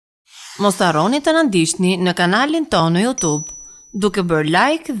Mos harroni të na ndiqni në kanalin tonë në YouTube, duke bërë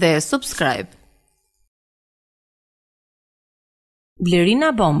like dhe subscribe.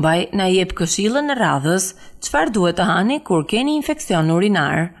 Blerina Bombaj na jep këshillën në rradhes çfarë duhet të hani kur keni infeksion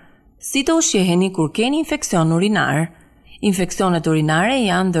urinar, si të ushqeheni kur keni infeksion urinar. Infeksionet urinare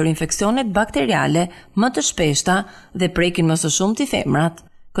janë ndër infeksionet bakteriale më të shpeshta dhe prekin më së shumti femrat.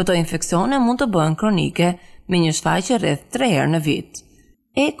 Këto infeksione mund të bëhen kronike me një shfaqje rreth 3 herë në vit.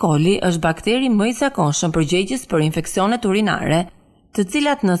 E. coli është bakteri më i zakonshëm përgjegjës për infeksionet urinare, të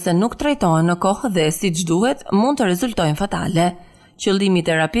cilat nëse nuk trajtohen në kohë dhe siç duhet mund të rezultojnë fatale. Qëllimi i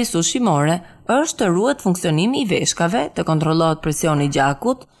terapisë ushqimore është të ruhet funksionimi i veshkave, të kontrollohet presioni i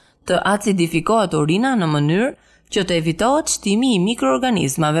gjakut, të acidifikohet urina në mënyrë që të evitohet shtimi i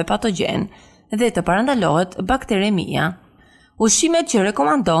mikroorganizmave patogjen dhe të parandalohet bakteremia. Ushqimet që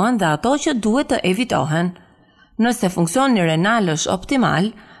rekomandohen dhe ato që duhet të evitohen. Nëse funksioni renal është optimal,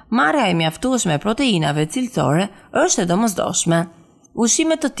 marrja e mjaftueshme e proteinave cilësore është e domosdoshme.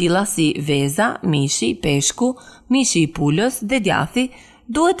 Ushqime të tilla si veza, mishi, peshku, mishi i pulës dhe djathi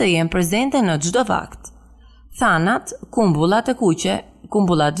duhet të jenë prezente në çdo vakt. Thanat, kumbullat e kuqe,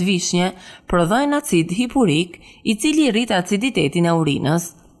 kumbullat vishnje, prodhojnë acid hipurik, i cili rrit aciditetin e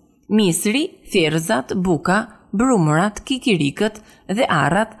urinës. Misri, thjerrzat, buka, brumërat, kikirikët dhe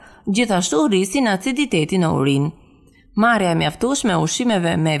arrat gjithashtu rrisin aciditetin e urinë. Marrja e mjaftueshme e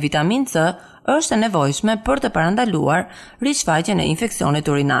ushqimeve me vitamin C është e nevojshme për të parandaluar rishfaqjen e infeksionit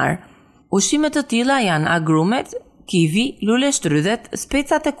urinar. Ushqime të tilla janë agrumet, kivi, luleshtrydhet,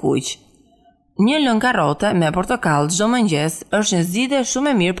 specat e kuq. Një lëng karrote me portokall çdo mëngjes është një zgjidhje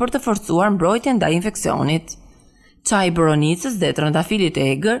shumë e mirë për të forcuar mbrojtjen ndaj infeksionit. Çaji boronicës dhe trëndafilit e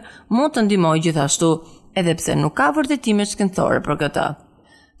egër mund të ndihmojë gjithashtu, edhe pse nuk ka vërtetime shkencore për këtë.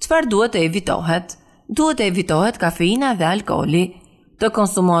 Çfarë duhet të evitohet? Duhet të evitohet kafeina dhe alkooli, të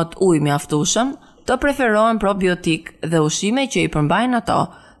konsumohet ujë mjaftueshëm, të preferohen probiotik dhe ushqime që i përmbajnë ato,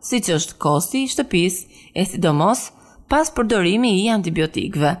 siç është kosti i shtëpisë, e sidomos pas përdorimit i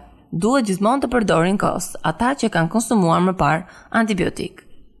antibiotikëve. Duhet gjithmonë të përdorin kos ata që kanë konsumuar më parë antibiotik.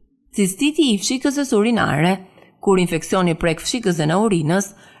 Cistiti i fshikësës urinare, kur infeksioni prek fshikësën e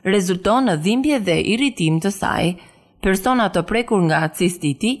urinës, rezulton në dhimbje dhe irritim të saj. Persona të prekur nga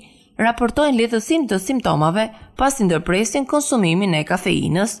cistiti raportojnë lehtësinë të simptomave pasi ndërpresin konsumimin e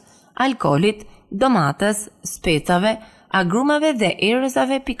kafeinës, alkoolit, domates, specave, agrumeve dhe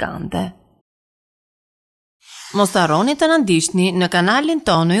erëzave pikante. Mos harroni të na ndiqni në kanalin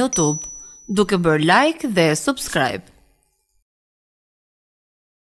tonë në YouTube, duke bërë like dhe subscribe.